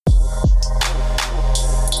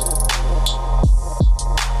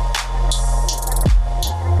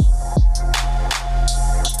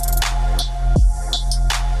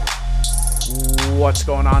What's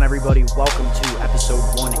going on, everybody? Welcome to episode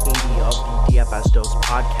 180 of the DFS Dose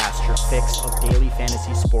podcast, your fix of daily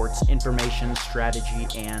fantasy sports information, strategy,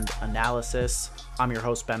 and analysis. I'm your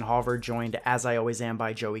host, Ben Halver, joined as I always am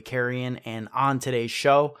by Joey Carrion, and on today's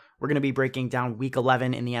show, we're going to be breaking down Week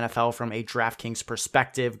 11 in the NFL from a DraftKings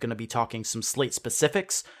perspective, going to be talking some slate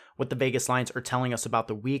specifics, what the Vegas lines are telling us about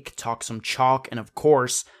the week, talk some chalk, and of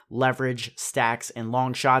course, leverage, stacks, and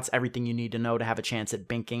long shots, everything you need to know to have a chance at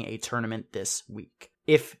banking a tournament this week.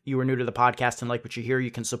 If you are new to the podcast and like what you hear,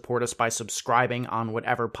 you can support us by subscribing on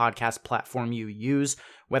whatever podcast platform you use,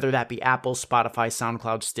 whether that be Apple, Spotify,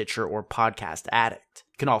 SoundCloud, Stitcher, or Podcast Addict.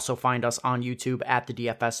 You can also find us on YouTube at the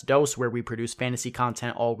DFS Dose, where we produce fantasy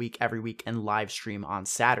content all week, every week, and live stream on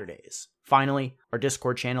Saturdays. Finally, our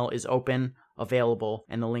Discord channel is open, available,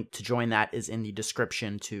 and the link to join that is in the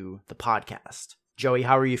description to the podcast. Joey,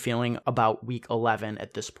 how are you feeling about Week 11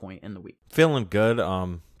 at this point in the week? Feeling good.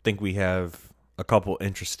 Think we have a couple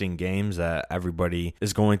interesting games that everybody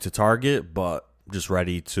is going to target, but just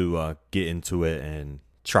ready to get into it and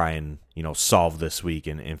try and solve this week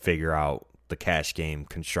and figure out the cash game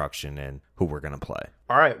construction and who we're going to play.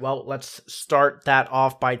 All right, well, let's start that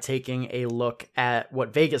off by taking a look at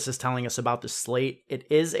what Vegas is telling us about the slate. It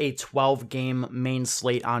is a 12-game main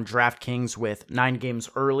slate on DraftKings with 9 games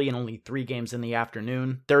early and only 3 games in the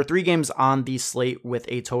afternoon. There are 3 games on the slate with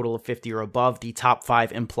a total of 50 or above. The top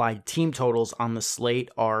 5 implied team totals on the slate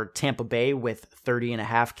are Tampa Bay with 30.5,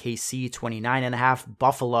 KC 29.5,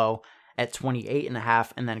 Buffalo at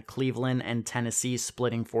 28.5, and then Cleveland and Tennessee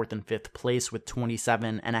splitting 4th and 5th place with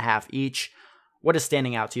 27.5 each. What is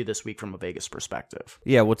standing out to you this week from a Vegas perspective?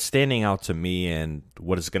 Yeah, what's standing out to me and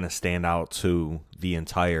what is going to stand out to the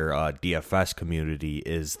entire DFS community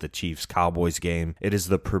is the Chiefs-Cowboys game. It is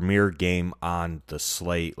the premier game on the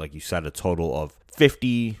slate. Like you said, a total of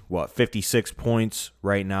 56 points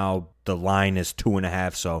right now. The line is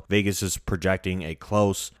 2.5, so Vegas is projecting a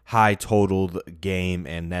close, high totaled game,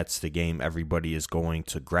 and that's the game everybody is going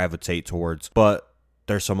to gravitate towards. But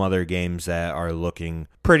there's some other games that are looking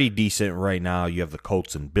pretty decent right now. You have the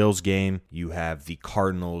Colts and Bills game. You have the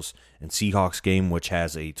Cardinals and Seahawks game, which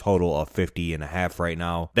has a total of 50.5 right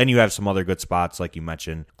now. Then you have some other good spots, like you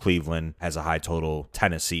mentioned. Cleveland has a high total.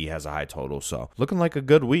 Tennessee has a high total. So looking like a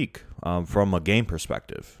good week from a game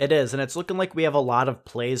perspective. It is, and it's looking like we have a lot of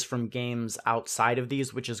plays from games outside of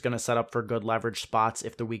these, which is going to set up for good leverage spots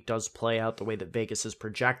if the week does play out the way that Vegas is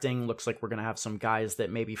projecting. Looks like we're going to have some guys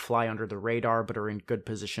that maybe fly under the radar but are in good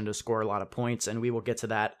position to score a lot of points, and we will get to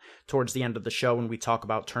that towards the end of the show when we talk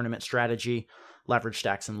about tournament strategy, leverage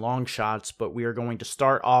stacks, and long shots. But we are going to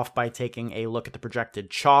start off by taking a look at the projected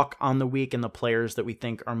chalk on the week and the players that we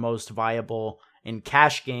think are most viable in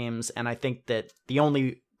cash games. And I think that the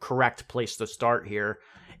only correct place to start here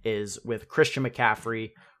is with Christian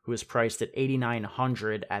McCaffrey, who is priced at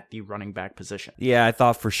 $8,900 at the running back position. Yeah, I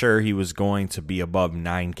thought for sure he was going to be above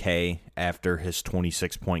 $9K after his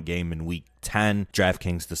 26-point game in Week 10.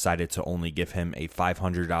 DraftKings decided to only give him a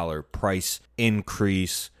 $500 price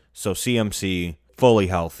increase. So CMC, fully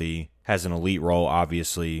healthy, has an elite role,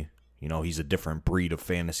 obviously. He's a different breed of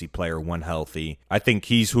fantasy player when healthy. I think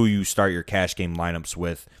he's who you start your cash game lineups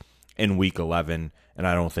with in Week 11, and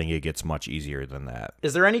I don't think it gets much easier than that.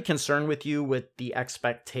 Is there any concern with you with the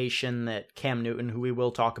expectation that Cam Newton, who we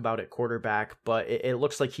will talk about at quarterback, but it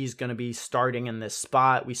looks like he's going to be starting in this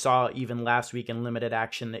spot? We saw even last week in limited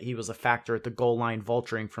action that he was a factor at the goal line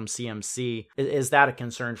vulturing from CMC. Is that a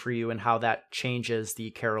concern for you and how that changes the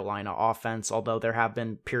Carolina offense? Although there have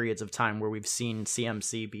been periods of time where we've seen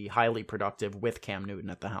CMC be highly productive with Cam Newton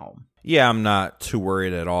at the helm. Yeah, I'm not too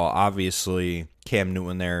worried at all. Obviously, Cam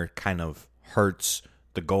Newton there kind of hurts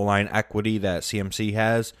the goal line equity that CMC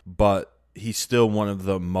has, but he's still one of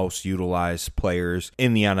the most utilized players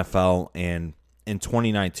in the NFL. And in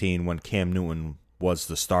 2019, when Cam Newton was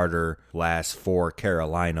the starter last for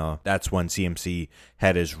Carolina, that's when CMC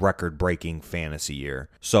had his record-breaking fantasy year.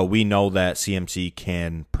 So we know that CMC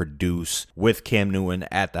can produce with Cam Newton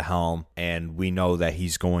at the helm, and we know that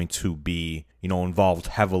he's going to be, involved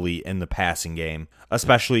heavily in the passing game,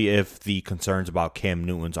 especially if the concerns about Cam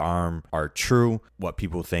Newton's arm are true. What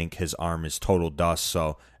people think his arm is total dust.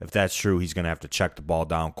 So if that's true, he's going to have to check the ball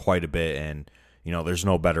down quite a bit, and there's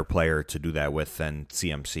no better player to do that with than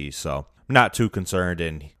CMC. So not too concerned,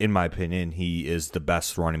 and in my opinion, he is the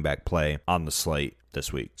best running back play on the slate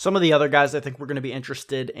this week. Some of the other guys I think we're going to be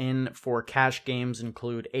interested in for cash games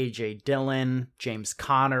include A.J. Dillon, James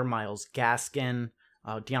Conner, Myles Gaskin.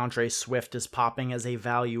 DeAndre Swift is popping as a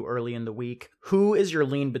value early in the week. Who is your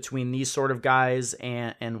lean between these sort of guys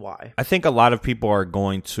and why? I think a lot of people are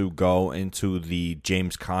going to go into the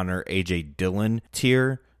James Conner, A.J. Dillon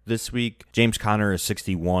tier this week. James Conner is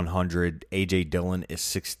 6,100. A.J. Dillon is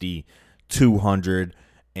 6,200.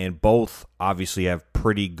 And both obviously have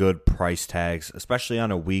pretty good price tags, especially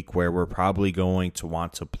on a week where we're probably going to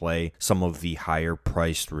want to play some of the higher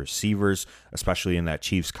priced receivers, especially in that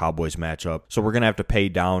Chiefs-Cowboys matchup. So we're going to have to pay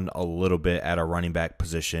down a little bit at a running back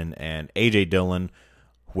position. And A.J. Dillon,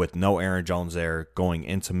 with no Aaron Jones there going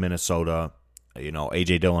into Minnesota,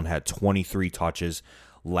 A.J. Dillon had 23 touches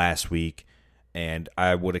last week. And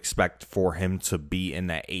I would expect for him to be in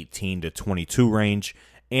that 18 to 22 range.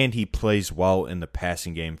 And he plays well in the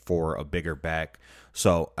passing game for a bigger back.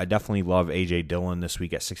 So I definitely love A.J. Dillon this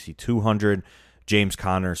week at 6,200. James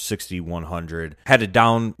Conner, 6,100. Had a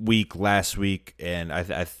down week last week, and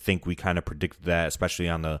I think we kind of predicted that, especially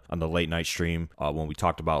on the late night stream when we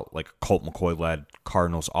talked about like a Colt McCoy-led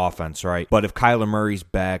Cardinals offense, right? But if Kyler Murray's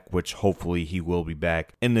back, which hopefully he will be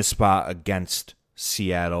back, in this spot against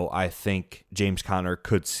Seattle, I think James Conner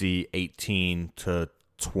could see 18 to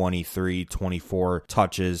 23, 24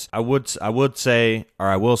 touches. I will say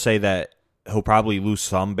that he'll probably lose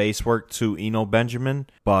some base work to Eno Benjamin,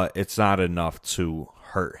 but it's not enough to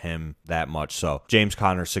hurt him that much. So James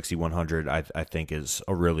Conner, 6,100, I think is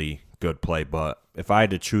a really good play, but if I had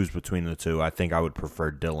to choose between the two, I think I would prefer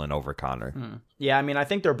Dillon over Conner. Yeah, I mean, I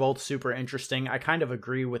think they're both super interesting. I kind of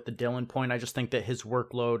agree with the Dillon point. I just think that his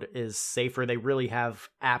workload is safer. They really have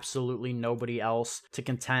absolutely nobody else to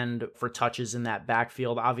contend for touches in that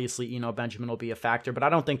backfield. Obviously, Eno Benjamin will be a factor, but I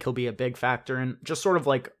don't think he'll be a big factor. And just sort of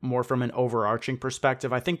like more from an overarching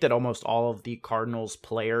perspective, I think that almost all of the Cardinals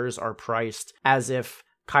players are priced as if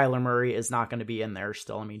Kyler Murray is not going to be in there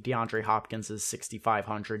still. I mean, DeAndre Hopkins is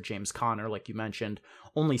 6,500. James Conner, like you mentioned,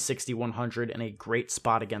 only 6,100 in a great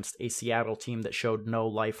spot against a Seattle team that showed no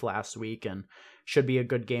life last week and should be a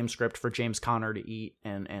good game script for James Conner to eat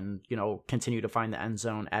and continue to find the end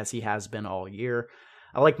zone as he has been all year.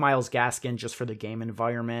 I like Myles Gaskin just for the game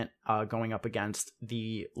environment, going up against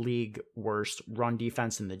the league worst run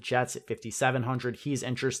defense in the Jets at 5,700. He's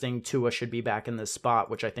interesting. Tua should be back in this spot,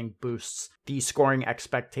 which I think boosts the scoring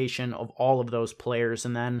expectation of all of those players.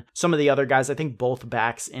 And then some of the other guys, I think both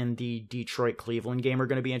backs in the Detroit-Cleveland game are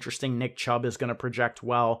going to be interesting. Nick Chubb is going to project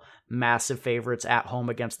well. Massive favorites at home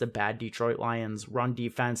against the bad Detroit Lions run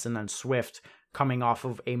defense. And then Swift coming off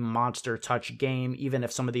of a monster touch game, even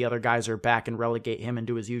if some of the other guys are back and relegate him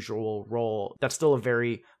into his usual role, that's still a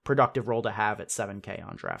very productive role to have at 7K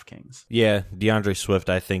on DraftKings. Yeah, DeAndre Swift,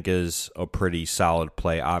 I think, is a pretty solid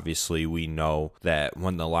play. Obviously, we know that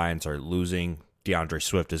when the Lions are losing, DeAndre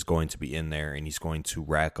Swift is going to be in there, and he's going to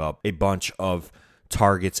rack up a bunch of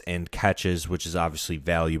targets and catches, which is obviously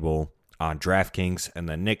valuable on DraftKings. And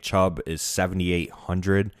then Nick Chubb is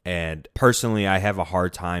 7,800. And personally, I have a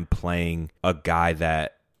hard time playing a guy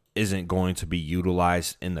that isn't going to be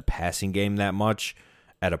utilized in the passing game that much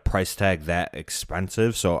at a price tag that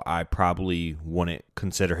expensive. So I probably wouldn't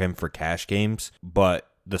consider him for cash games. But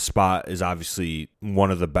the spot is obviously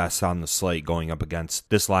one of the best on the slate going up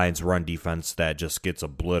against this Lions run defense that just gets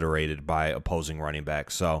obliterated by opposing running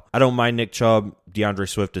backs. So I don't mind Nick Chubb. DeAndre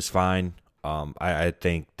Swift is fine. I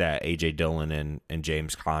think that A.J. Dillon and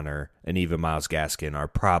James Conner and even Myles Gaskin are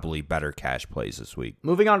probably better cash plays this week.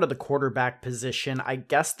 Moving on to the quarterback position, I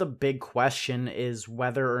guess the big question is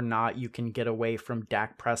whether or not you can get away from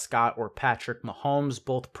Dak Prescott or Patrick Mahomes,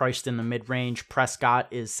 both priced in the mid-range. Prescott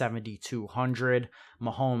is 7,200,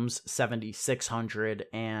 Mahomes 7,600,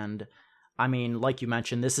 and I mean, like you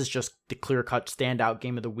mentioned, this is just the clear-cut standout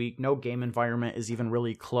game of the week. No game environment is even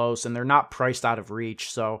really close, and they're not priced out of reach,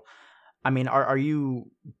 so I mean, are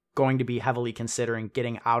you going to be heavily considering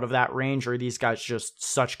getting out of that range, or are these guys just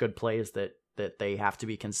such good plays that they have to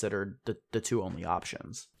be considered the two only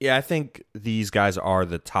options? Yeah, I think these guys are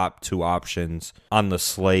the top two options on the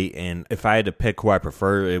slate, and if I had to pick who I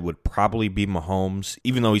prefer, it would probably be Mahomes,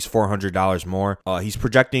 even though he's $400 more. He's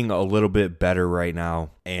projecting a little bit better right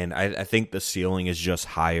now, and I think the ceiling is just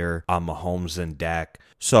higher on Mahomes than Dak.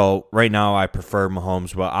 So right now I prefer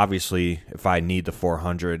Mahomes, but obviously if I need the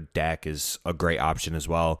 400, Dak is a great option as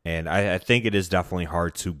well. And I think it is definitely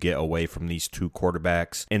hard to get away from these two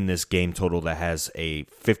quarterbacks in this game total that has a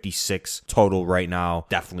 56 total right now.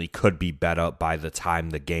 Definitely could be bet up by the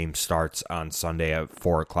time the game starts on Sunday at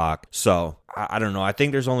 4 o'clock. So I don't know. I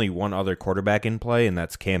think there's only one other quarterback in play, and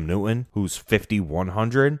that's Cam Newton, who's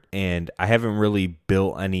 5,100. And I haven't really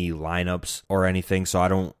built any lineups or anything, so I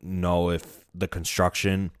don't know if the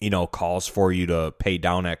construction, calls for you to pay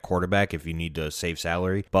down at quarterback if you need to save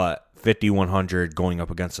salary. But 5,100 going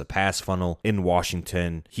up against the pass funnel in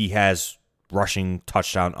Washington. He has rushing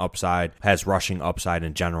touchdown upside, has rushing upside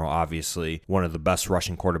in general, obviously. One of the best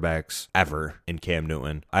rushing quarterbacks ever in Cam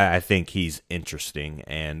Newton. I think he's interesting,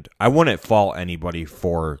 and I wouldn't fault anybody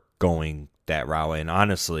for going that route. And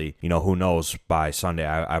honestly, who knows, by Sunday,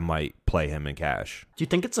 I might play him in cash. Do you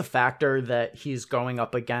think it's a factor that he's going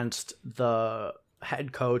up against the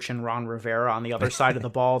head coach and Ron Rivera on the other side of the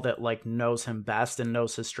ball that like knows him best and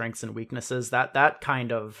knows his strengths and weaknesses? That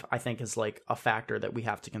kind of, I think, is like a factor that we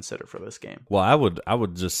have to consider for this game. Well, I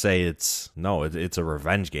would just say it's a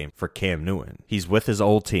revenge game for Cam Newton. He's with his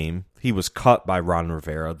old team. He was cut by Ron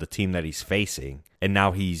Rivera, the team that he's facing, and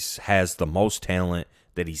now has the most talent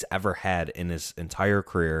that he's ever had in his entire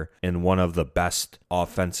career in one of the best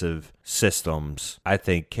offensive systems. I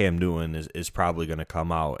think Cam Newton is probably going to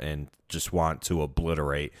come out and just want to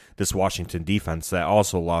obliterate this Washington defense that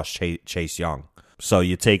also lost Chase Young. So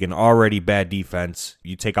you take an already bad defense,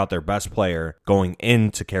 you take out their best player going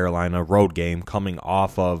into Carolina, road game, coming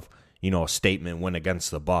off of, a statement win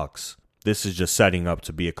against the Bucs. This is just setting up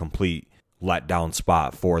to be a complete letdown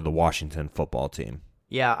spot for the Washington football team.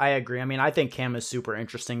 Yeah, I agree. I mean, I think Cam is super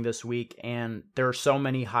interesting this week, and there are so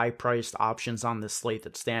many high-priced options on this slate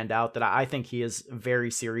that stand out that I think he is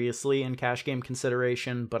very seriously in cash game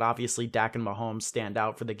consideration, but obviously Dak and Mahomes stand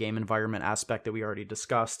out for the game environment aspect that we already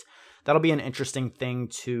discussed. That'll be an interesting thing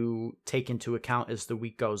to take into account as the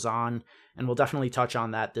week goes on, and we'll definitely touch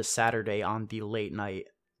on that this Saturday on the late night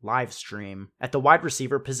live stream. At the wide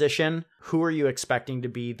receiver position, who are you expecting to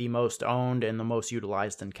be the most owned and the most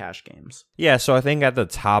utilized in cash games? Yeah, so I think at the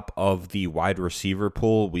top of the wide receiver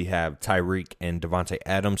pool, we have Tyreek and Devontae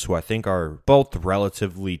Adams, who I think are both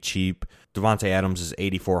relatively cheap. Devontae Adams is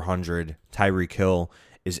 $8,400. Tyreek Hill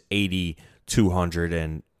is $8,200,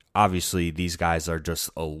 and obviously, these guys are just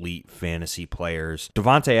elite fantasy players.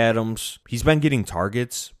 Devontae Adams, he's been getting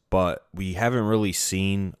targets, but we haven't really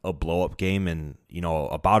seen a blow-up game in,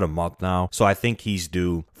 about a month now. So I think he's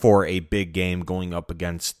due for a big game going up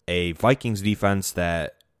against a Vikings defense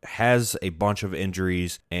that has a bunch of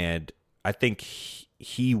injuries, and I think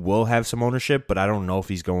he will have some ownership, but I don't know if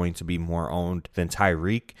he's going to be more owned than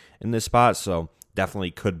Tyreek in this spot. So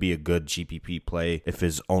definitely could be a good GPP play if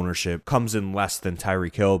his ownership comes in less than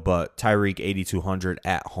Tyreek Hill, but Tyreek $8,200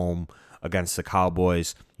 at home against the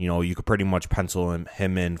Cowboys. You could pretty much pencil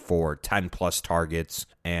him in for 10 plus targets,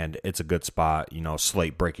 and it's a good spot,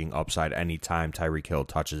 slate breaking upside anytime Tyreek Hill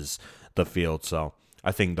touches the field. So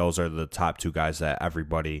I think those are the top two guys that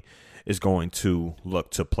everybody is going to look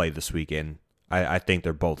to play this weekend. I think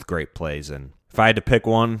they're both great plays, and if I had to pick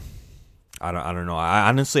one, I don't know.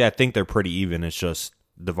 I think they're pretty even. It's just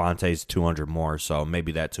Devontae's 200 more, so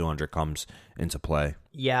maybe that 200 comes into play.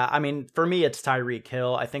 Yeah, I mean, for me, it's Tyreek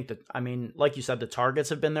Hill. I think that, like you said, the targets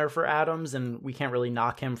have been there for Adams, and we can't really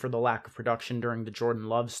knock him for the lack of production during the Jordan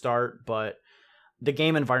Love start, but the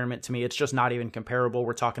game environment, to me, it's just not even comparable.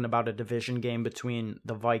 We're talking about a division game between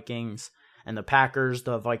the Vikings and the Packers.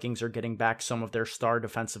 The Vikings are getting back some of their star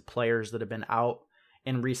defensive players that have been out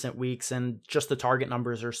in recent weeks, and just the target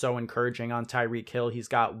numbers are so encouraging on Tyreek Hill. He's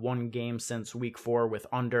got one game since week 4 with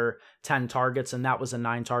under 10 targets, and that was a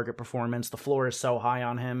 9-target performance. The floor is so high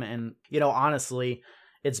on him, and honestly,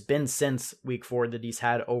 it's been since week 4 that he's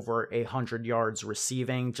had over 100 yards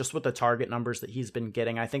receiving. Just with the target numbers that he's been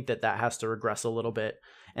getting, I think that has to regress a little bit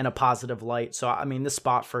in a positive light. So this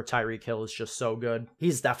spot for Tyreek Hill is just so good.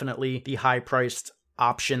 He's definitely the high-priced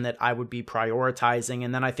option that I would be prioritizing.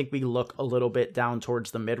 And then I think we look a little bit down towards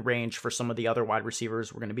the mid-range for some of the other wide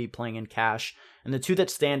receivers we're going to be playing in cash. And the two that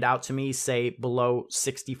stand out to me, say below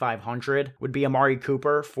 6,500, would be Amari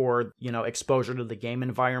Cooper for, exposure to the game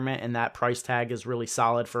environment. And that price tag is really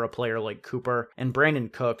solid for a player like Cooper, and Brandon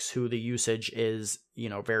Cooks, who the usage is,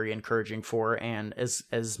 very encouraging for. And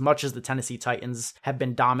as much as the Tennessee Titans have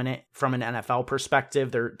been dominant from an NFL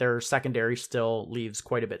perspective, their secondary still leaves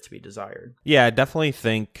quite a bit to be desired. Yeah, I definitely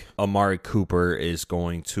think Amari Cooper is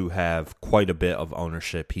going to have quite a bit of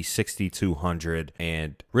ownership. He's 6,200,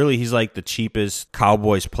 and really he's like the cheapest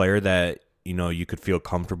Cowboys player that you could feel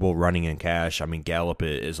comfortable running in cash. Gallup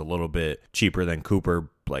is a little bit cheaper than Cooper,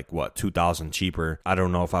 like $2,000 cheaper. I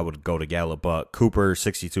don't know if I would go to Gallup, but Cooper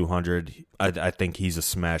 6,200. I think he's a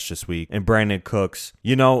smash this week. And Brandon Cooks,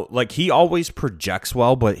 he always projects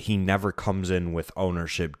well, but he never comes in with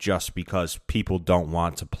ownership just because people don't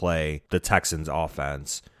want to play the Texans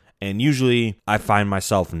offense. And usually I find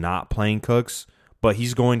myself not playing Cooks, but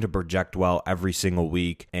he's going to project well every single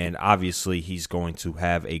week, and obviously he's going to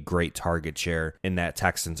have a great target share in that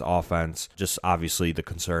Texans offense. Just obviously the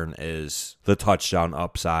concern is the touchdown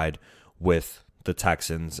upside with the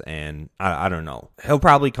Texans, and I don't know. He'll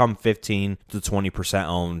probably come 15 to 20%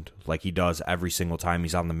 owned like he does every single time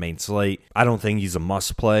he's on the main slate. I don't think he's a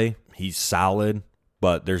must play. He's solid,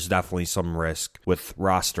 but there's definitely some risk with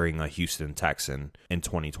rostering a Houston Texan in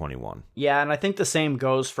 2021. Yeah, and I think the same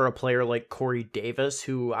goes for a player like Corey Davis,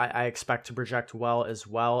 who I expect to project well as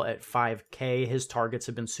well at 5K. His targets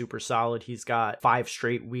have been super solid. He's got 5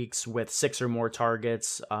 straight weeks with 6 or more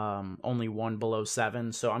targets, only 1 below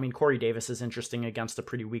 7. So, I mean, Corey Davis is interesting against a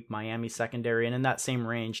pretty weak Miami secondary. And in that same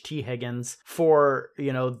range, T. Higgins, for,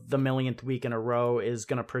 the millionth week in a row, is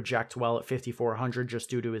going to project well at 5,400 just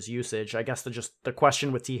due to his usage. I guess the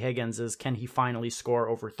question with T. Higgins is, can he finally score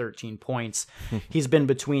over 13 points? He's been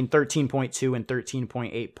between 13.2 and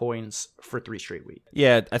 13.8 points for 3 straight weeks.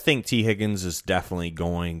 Yeah, I think T. Higgins is definitely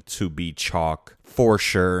going to be chalk for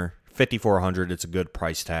sure. 5,400, it's a good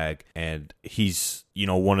price tag, and he's,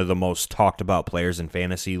 one of the most talked about players in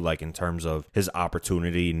fantasy, like in terms of his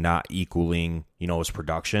opportunity not equaling, his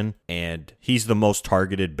production, and he's the most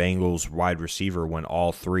targeted Bengals wide receiver when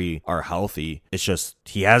all 3 are healthy. It's just,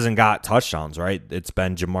 he hasn't got touchdowns, right? It's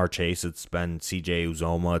been Jamar Chase, it's been CJ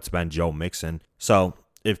Uzoma, it's been Joe Mixon. So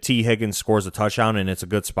if T. Higgins scores a touchdown and it's a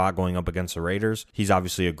good spot going up against the Raiders, he's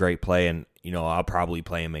obviously a great play, and I'll probably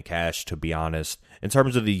play him in cash, to be honest. In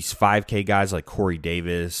terms of these 5K guys like Corey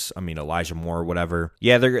Davis, Elijah Moore, whatever,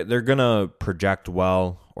 yeah, they're going to project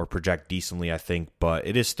well or project decently, I think, but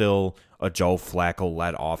it is still a Joe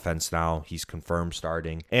Flacco-led offense now. He's confirmed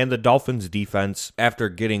starting. And the Dolphins defense, after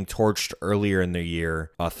getting torched earlier in the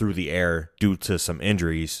year through the air due to some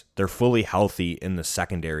injuries, they're fully healthy in the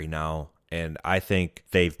secondary now. And I think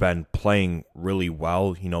they've been playing really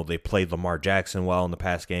well. They played Lamar Jackson well in the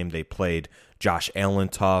past game. They played Josh Allen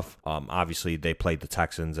tough. Obviously, they played the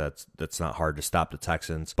Texans. That's not hard to stop the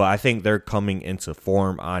Texans. But I think they're coming into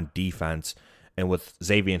form on defense. And with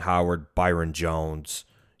Xavier Howard, Byron Jones,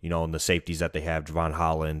 and the safeties that they have, Javon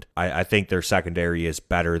Holland, I think their secondary is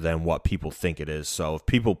better than what people think it is. So if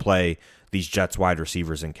people play these Jets wide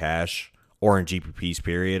receivers in cash or in GPPs,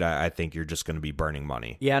 period, I think you're just going to be burning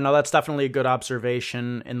money. Yeah, no, that's definitely a good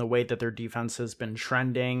observation in the way that their defense has been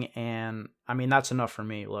trending. And, that's enough for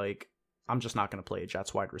me. Like, I'm just not going to play a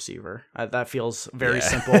Jets wide receiver. That feels very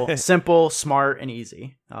simple, smart, and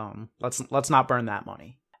easy. Let's not burn that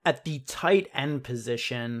money. At the tight end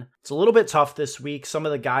position, it's a little bit tough this week. Some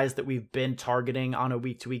of the guys that we've been targeting on a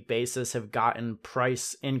week-to-week basis have gotten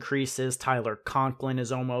price increases. Tyler Conklin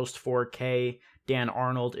is almost 4K. Dan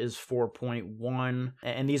Arnold is 4.1.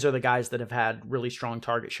 And these are the guys that have had really strong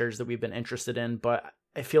target shares that we've been interested in. But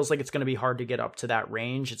it feels like it's going to be hard to get up to that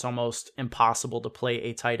range. It's almost impossible to play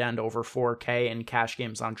a tight end over 4K in cash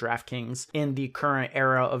games on DraftKings in the current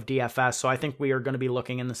era of DFS. So I think we are going to be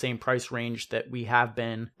looking in the same price range that we have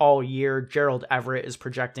been all year. Gerald Everett is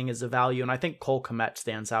projecting as a value, and I think Cole Kmet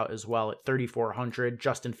stands out as well at 3,400.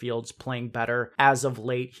 Justin Fields playing better. As of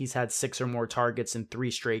late, he's had 6 or more targets in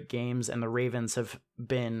 3 straight games, and the Ravens have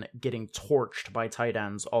been getting torched by tight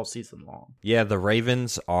ends all season long. Yeah, the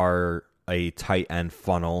Ravens are a tight end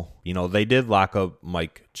funnel. They did lock up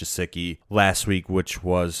Mike Gesicki last week, which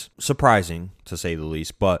was surprising to say the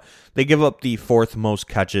least, but they give up the 4th most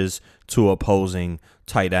catches to opposing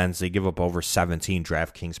tight ends. They give up over 17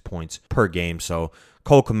 DraftKings points per game. So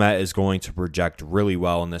Cole Kmet is going to project really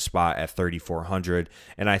well in this spot at 3,400,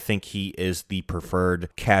 and I think he is the preferred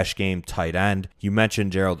cash game tight end. You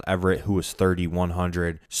mentioned Gerald Everett, who was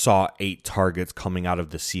 3,100, saw 8 targets coming out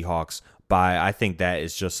of the Seahawks. I think that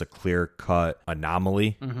is just a clear-cut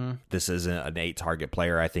anomaly. Mm-hmm. This isn't an 8-target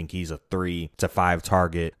player. I think he's a 3 to 5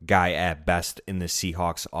 target guy at best in the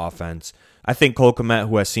Seahawks offense. I think Cole Kmet,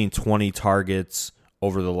 who has seen 20 targets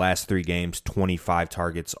over the last 3 games, 25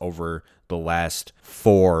 targets over the last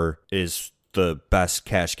 4, is the best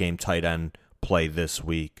cash game tight end play this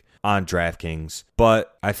week on DraftKings.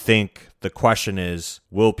 But I think the question is,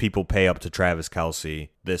 will people pay up to Travis Kelce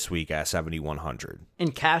this week at 7,100?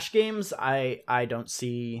 In cash games, I don't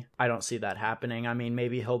see that happening.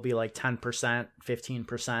 Maybe he'll be like 10%,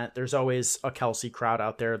 15%. There's always a Kelce crowd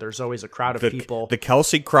out there. There's always a crowd of people. The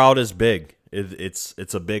Kelce crowd is big.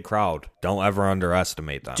 It's a big crowd. Don't ever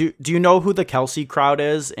underestimate them. Do you know who the Kelce crowd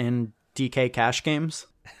is in DK cash games?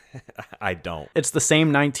 I don't. It's the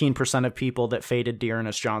same 19% of people that faded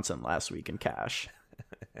Dearness Johnson last week in cash.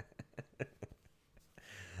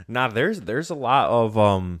 Nah, there's a lot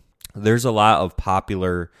of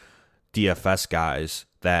popular DFS guys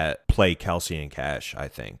that play Kelce in cash, I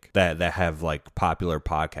think, that have like popular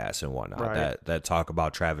podcasts and whatnot, right, that talk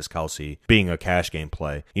about Travis Kelce being a cash game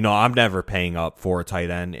play. I'm never paying up for a tight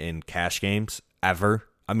end in cash games ever.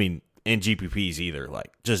 In GPPs either, like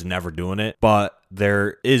just never doing it. But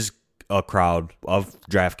there is a crowd of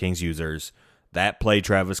DraftKings users that play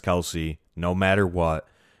Travis Kelce no matter what.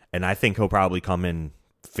 And I think he'll probably come in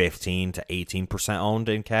 15 to 18% owned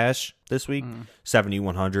in cash this week.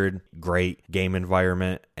 7,100, great game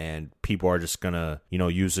environment, and people are just gonna,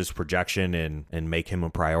 use this projection and make him a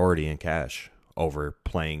priority in cash over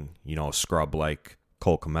playing, a scrub like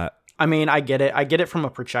Cole Kmet. I mean, I get it. I get it from a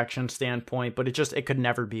projection standpoint, but it could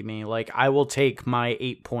never be me. Like, I will take my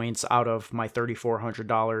 8 points out of my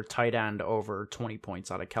 $3,400 tight end over 20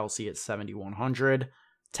 points out of Kelce at 7,100.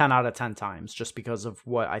 10 out of 10 times, just because of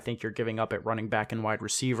what I think you're giving up at running back and wide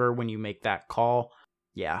receiver when you make that call.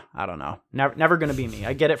 Yeah, I don't know. Never going to be me.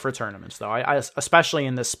 I get it for tournaments, though. I especially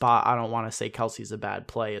in this spot, I don't want to say Kelce's a bad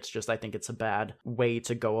play. It's just I think it's a bad way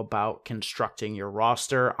to go about constructing your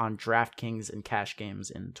roster on DraftKings and cash games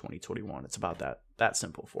in 2021. It's about that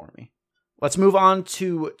simple for me. Let's move on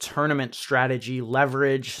to tournament strategy,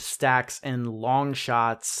 leverage, stacks, and long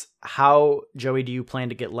shots. How, Joey, do you plan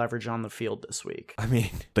to get leverage on the field this week? I mean,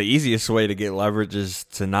 the easiest way to get leverage is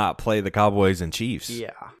to not play the Cowboys and Chiefs. Yeah.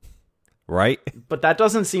 Right? But that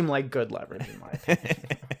doesn't seem like good leverage in my opinion.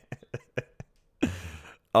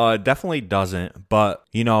 Definitely doesn't. But,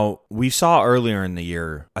 we saw earlier in the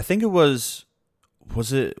year, I think it was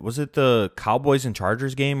it the Cowboys and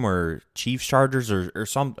Chargers game or Chiefs Chargers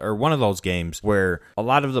or one of those games where a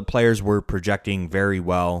lot of the players were projecting very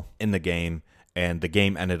well in the game and the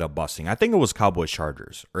game ended up busting. I think it was Cowboys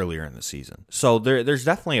Chargers earlier in the season. So there's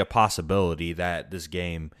definitely a possibility that this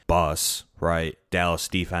game busts, right? Dallas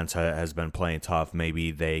defense has been playing tough.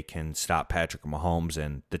 Maybe they can stop Patrick Mahomes,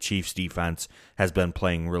 and the Chiefs defense has been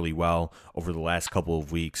playing really well over the last couple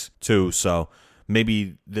of weeks too. So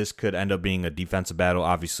maybe this could end up being a defensive battle.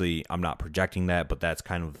 Obviously, I'm not projecting that, but that's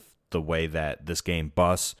kind of the way that this game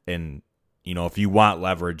busts. And, if you want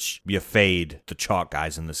leverage, you fade the chalk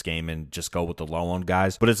guys in this game and just go with the low-owned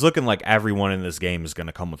guys. But it's looking like everyone in this game is going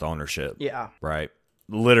to come with ownership. Yeah. Right?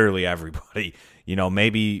 Literally everybody.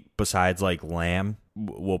 Maybe besides like Lamb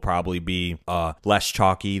will probably be less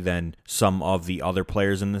chalky than some of the other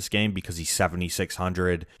players in this game because he's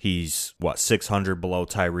 7,600. He's 600 below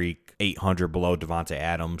Tyreek, 800 below Devontae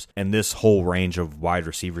Adams. And this whole range of wide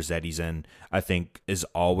receivers that he's in, I think, is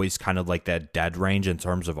always kind of like that dead range in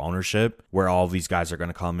terms of ownership, where all of these guys are going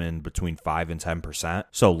to come in between 5 and 10%.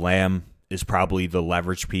 So Lamb is probably the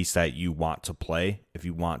leverage piece that you want to play if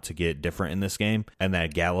you want to get different in this game. And then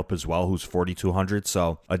Gallup as well, who's 4,200.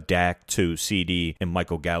 So a Dak to CD and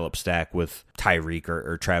Michael Gallup stack with Tyreek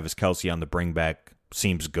or Travis Kelce on the bring back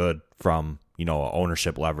seems good from, a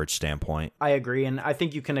ownership leverage standpoint. I agree, and I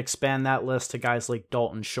think you can expand that list to guys like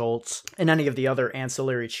Dalton Schultz and any of the other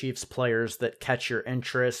ancillary Chiefs players that catch your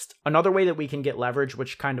interest. Another way that we can get leverage,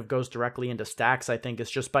 which kind of goes directly into stacks, I think,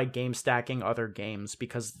 is just by game stacking other games,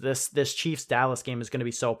 because this Chiefs-Dallas game is going to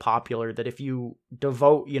be so popular that if you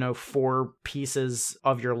devote, 4 pieces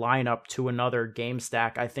of your lineup to another game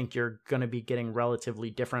stack, I think you're going to be getting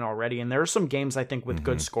relatively different already. And there are some games, I think, with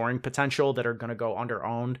good scoring potential that are going to go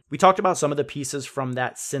under-owned. We talked about some of the pieces from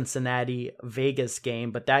that Cincinnati-Vegas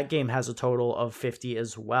game, but that game has a total of 50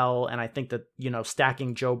 as well. And I think that,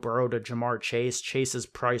 stacking Joe Burrow to Jamar Chase is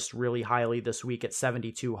priced really highly this week at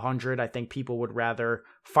 7,200. I think people would rather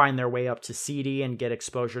find their way up to CD and get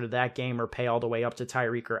exposure to that game or pay all the way up to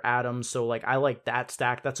Tyreek or Adams. So, I like that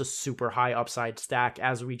stack. That's a super high upside stack.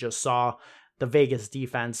 As we just saw, the Vegas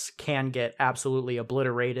defense can get absolutely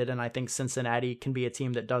obliterated, and I think Cincinnati can be a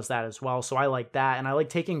team that does that as well. So I like that, and I like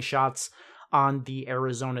taking shots on the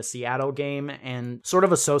Arizona-Seattle game and sort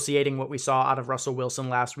of associating what we saw out of Russell Wilson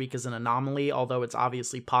last week as an anomaly, although it's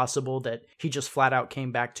obviously possible that he just flat out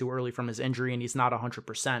came back too early from his injury and he's not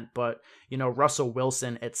 100%. But, Russell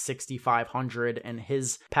Wilson at 6,500 and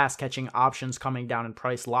his pass catching options coming down in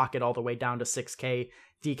price, Lockett all the way down to 6K.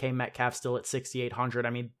 DK Metcalf still at 6,800.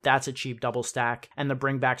 I mean, that's a cheap double stack, and the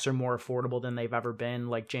bringbacks are more affordable than they've ever been,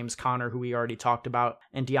 like James Conner, who we already talked about,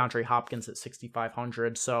 and DeAndre Hopkins at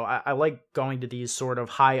 6,500. So I like going to these sort of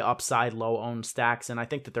high upside, low owned stacks, and I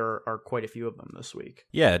think that there are quite a few of them this week.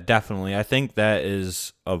 Yeah, definitely. I think that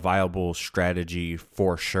is a viable strategy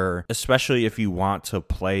for sure, especially if you want to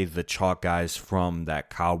play the chalk guys from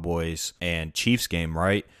that Cowboys and Chiefs game,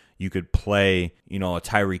 right? You could play, a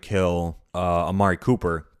Tyreek Hill, Amari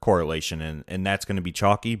Cooper correlation, and that's going to be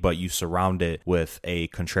chalky, but you surround it with a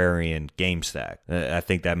contrarian game stack. I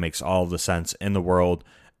think that makes all the sense in the world.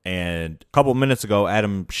 And a couple minutes ago,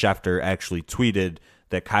 Adam Schefter actually tweeted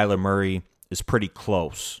that Kyler Murray is pretty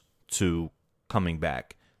close to coming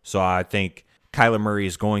back. So I think Kyler Murray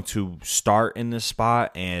is going to start in this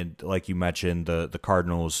spot, and like you mentioned, the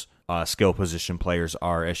Cardinals skill position players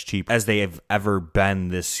are as cheap as they have ever been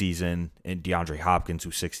this season. And DeAndre Hopkins,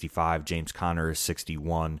 who's 65, James Conner is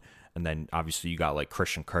 61. And then obviously you got like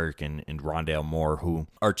Christian Kirk and Rondale Moore who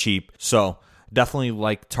are cheap. So definitely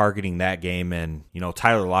like targeting that game. And,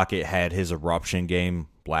 Tyler Lockett had his eruption game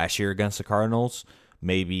last year against the Cardinals.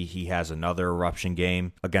 Maybe he has another eruption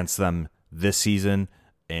game against them this season.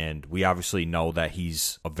 And we obviously know that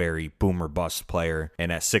he's a very boom or bust player.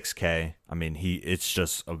 And at $6K, it's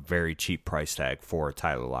just a very cheap price tag for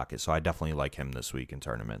Tyler Lockett. So I definitely like him this week in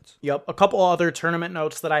tournaments. Yep. A couple other tournament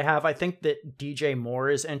notes that I have. I think that DJ Moore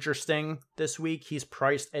is interesting this week. He's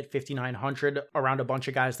priced at $5,900 around a bunch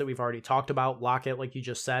of guys that we've already talked about. Lockett, like you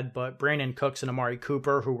just said, but Brandon Cooks and Amari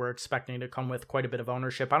Cooper, who we're expecting to come with quite a bit of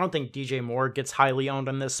ownership. I don't think DJ Moore gets highly owned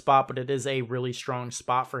in this spot, but it is a really strong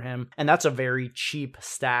spot for him. And that's a very cheap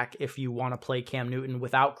stack if you want to play Cam Newton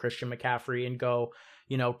without Christian McCaffrey and go,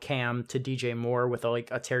 Cam to DJ Moore with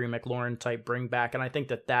a Terry McLaurin type bring back. And I think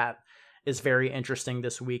that is very interesting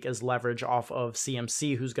this week as leverage off of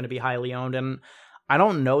CMC, who's going to be highly owned. And I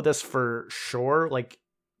don't know this for sure.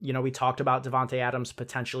 We talked about Devontae Adams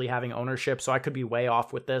potentially having ownership, so I could be way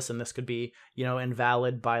off with this, and this could be,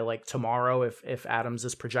 invalid by tomorrow if Adams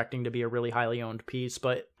is projecting to be a really highly owned piece.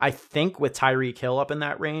 But I think with Tyreek Hill up in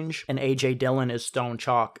that range and AJ Dillon is stone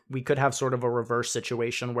chalk, we could have sort of a reverse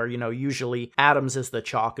situation where, usually Adams is the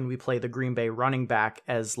chalk and we play the Green Bay running back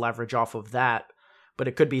as leverage off of that. But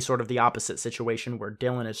it could be sort of the opposite situation where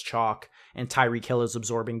Dillon is chalk and Tyreek Hill is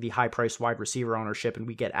absorbing the high-priced wide receiver ownership, and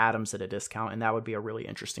we get Adams at a discount, and that would be a really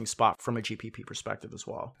interesting spot from a GPP perspective as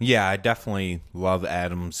well. Yeah, I definitely love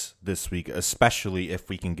Adams this week, especially if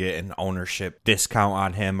we can get an ownership discount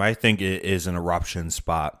on him. I think it is an eruption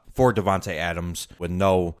spot for Devontae Adams with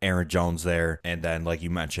no Aaron Jones there. And then, like you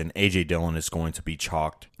mentioned, AJ Dillon is going to be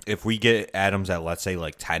chalked. If we get Adams at, let's say,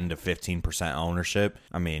 10 to 15% ownership,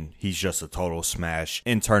 he's just a total smash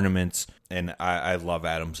in tournaments. And I love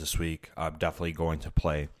Adams this week. I'm definitely going to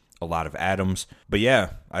play a lot of Adams. But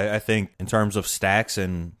yeah, I think in terms of stacks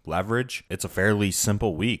and leverage, it's a fairly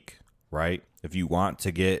simple week, right? If you want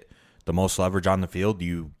to get the most leverage on the field,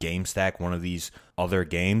 you game stack one of these other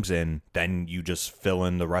games, and then you just fill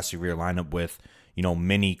in the rest of your lineup with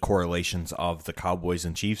mini correlations of the Cowboys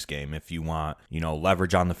and Chiefs game. If you want,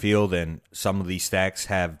 leverage on the field, and some of these stacks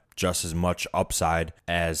have just as much upside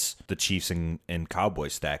as the Chiefs and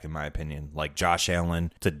Cowboys stack, in my opinion. Like Josh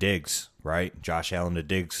Allen to Diggs, right? Josh Allen to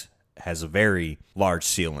Diggs has a very large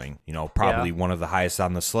ceiling, probably one of the highest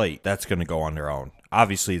on the slate. That's going to go on their own.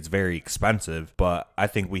 Obviously, it's very expensive, but I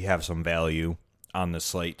think we have some value on the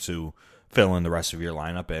slate to fill in the rest of your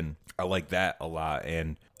lineup, and I like that a lot.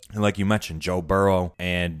 And like you mentioned, Joe Burrow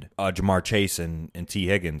and Jamar Chase and T.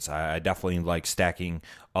 Higgins, I definitely like stacking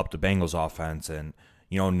up the Bengals offense. And,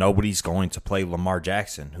 nobody's going to play Lamar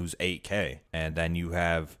Jackson, who's $8K. And then you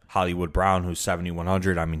have Hollywood Brown, who's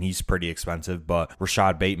 $7,100. He's pretty expensive, but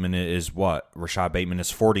Rashad Bateman is what? Rashad Bateman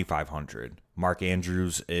is $4,500. Mark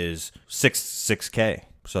Andrews is $6K.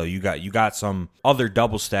 So you got some other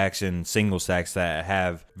double stacks and single stacks that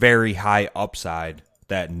have very high upside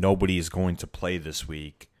that nobody is going to play this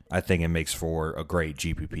week. I think it makes for a great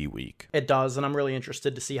GPP week. It does, and I'm really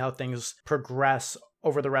interested to see how things progress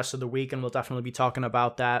over the rest of the week, and we'll definitely be talking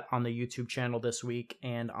about that on the YouTube channel this week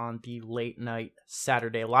and on the late night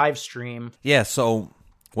Saturday live stream. Yeah, so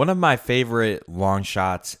one of my favorite long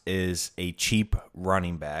shots is a cheap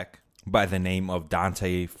running back by the name of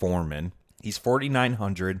Dante Foreman. He's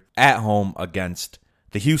 $4,900 at home against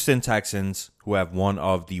the Houston Texans, who have one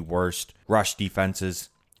of the worst rush defenses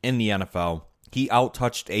in the NFL. He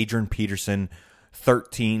outtouched Adrian Peterson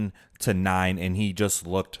 13-9, and he just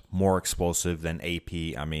looked more explosive than AP.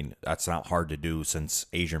 That's not hard to do since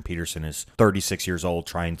Adrian Peterson is 36 years old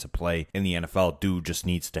trying to play in the NFL. Dude just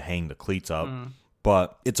needs to hang the cleats up.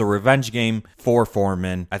 But it's a revenge game for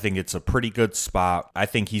Foreman. I think it's a pretty good spot. I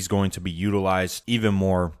think he's going to be utilized even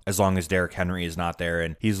more as long as Derrick Henry is not there,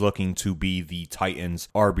 and he's looking to be the Titans'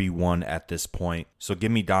 RB1 at this point. So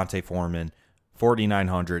give me Dante Foreman,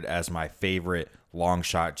 $4,900 as my favorite long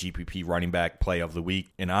shot GPP running back play of the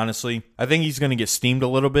week. And honestly, I think he's going to get steamed a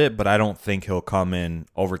little bit, but I don't think he'll come in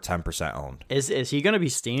over 10% owned. Is he going to be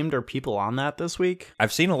steamed? Are people on that this week?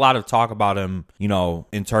 I've seen a lot of talk about him,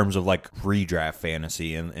 in terms of redraft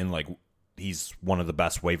fantasy, and he's one of the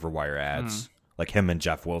best waiver wire ads. Like him and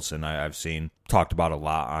Jeff Wilson, I've seen talked about a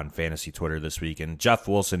lot on fantasy Twitter this week. And Jeff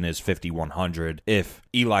Wilson is $5,100. If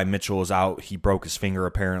Eli Mitchell is out, he broke his finger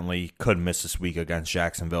apparently, could miss this week against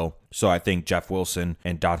Jacksonville. So I think Jeff Wilson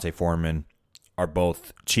and Dante Foreman are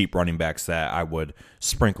both cheap running backs that I would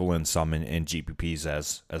sprinkle in some in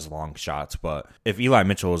GPPs as long shots. But if Eli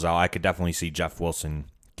Mitchell is out, I could definitely see Jeff Wilson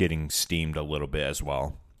getting steamed a little bit as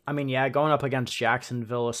well. I mean, yeah, going up against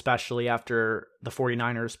Jacksonville, especially after the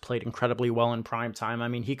 49ers played incredibly well in primetime, I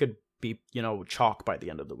mean, he could be, chalk by the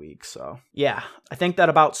end of the week. So, yeah, I think that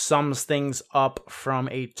about sums things up from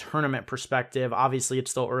a tournament perspective. Obviously, it's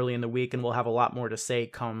still early in the week, and we'll have a lot more to say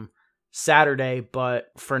come Saturday. But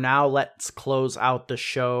for now, let's close out the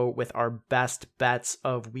show with our best bets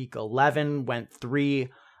of Week 11. Went 3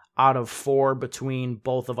 out of 4 between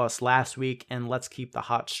both of us last week, and let's keep the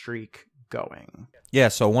hot streak going. Yeah,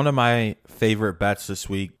 so one of my favorite bets this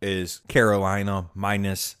week is Carolina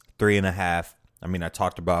minus 3.5. I mean, I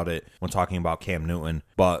talked about it when talking about Cam Newton,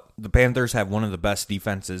 but the Panthers have one of the best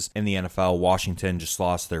defenses in the NFL. Washington just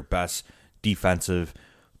lost their best defensive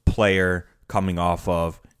player coming off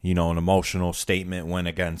of, an emotional statement win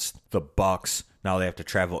against the Bucks. Now they have to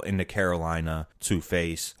travel into Carolina to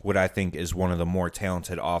face what I think is one of the more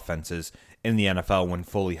talented offenses in the NFL when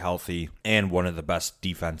fully healthy and one of the best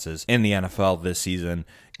defenses in the NFL this season.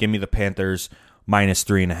 Give me the Panthers minus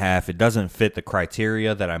 3.5. It doesn't fit the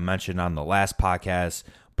criteria that I mentioned on the last podcast,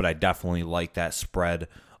 but I definitely like that spread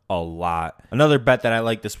a lot. Another bet that I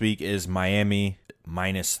like this week is Miami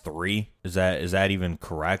minus 3. Is that even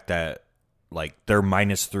correct? That they're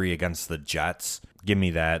minus 3 against the Jets. Give me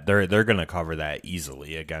that. They're going to cover that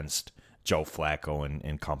easily against Joe Flacco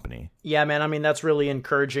and company. Yeah, man. I mean, that's really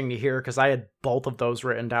encouraging to hear because I had both of those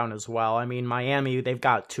written down as well. I mean, Miami, they've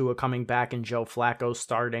got Tua coming back and Joe Flacco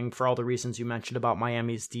starting for all the reasons you mentioned about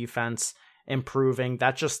Miami's defense improving.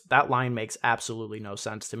 That line makes absolutely no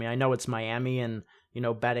sense to me. I know it's Miami, and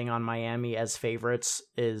betting on Miami as favorites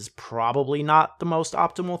is probably not the most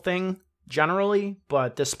optimal thing generally,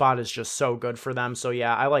 but this spot is just so good for them. So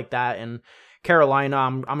yeah, I like that. And Carolina,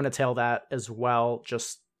 I'm going to tail that as well,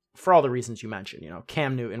 just for all the reasons you mentioned.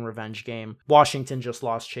 Cam Newton revenge game. Washington just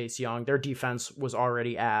lost Chase Young. Their defense was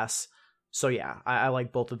already ass. So yeah, I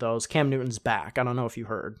like both of those. Cam Newton's back. I don't know if you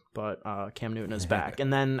heard, but Cam Newton is back.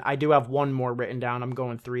 And then I do have one more written down. I'm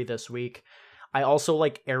going 3 this week. I also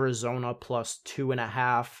like Arizona plus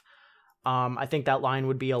 2.5. I think that line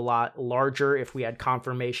would be a lot larger if we had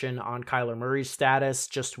confirmation on Kyler Murray's status,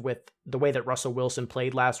 just with the way that Russell Wilson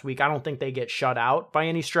played last week. I don't think they get shut out by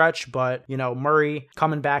any stretch, but, Murray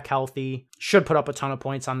coming back healthy should put up a ton of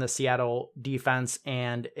points on the Seattle defense.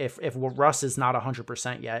 And if Russ is not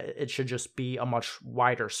 100% yet, it should just be a much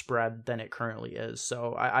wider spread than it currently is.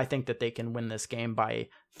 So I think that they can win this game by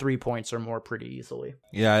 3 points or more pretty easily.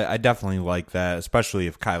 Yeah, I definitely like that, especially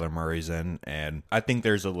if Kyler Murray's in. And I think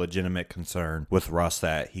there's a legitimate concern with Russ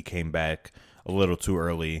that he came back a little too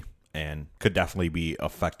early and could definitely be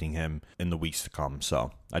affecting him in the weeks to come.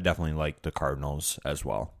 So I definitely like the Cardinals as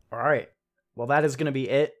well. All right. Well, that is going to be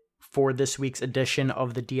it for this week's edition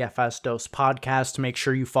of the DFS Dose podcast. Make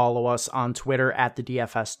sure you follow us on Twitter at the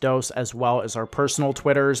DFS Dose, as well as our personal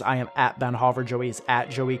Twitters. I am at Ben Hover. Joey is at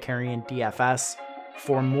Joey Carrion DFS.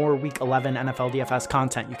 For more Week 11 NFL DFS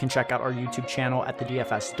content, you can check out our YouTube channel at the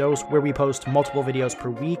DFS Dose, where we post multiple videos per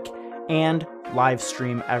week and live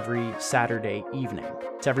stream every Saturday evening.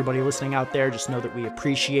 To everybody listening out there, just know that we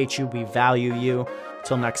appreciate you, we value you.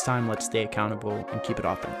 Till next time, let's stay accountable and keep it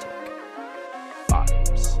authentic.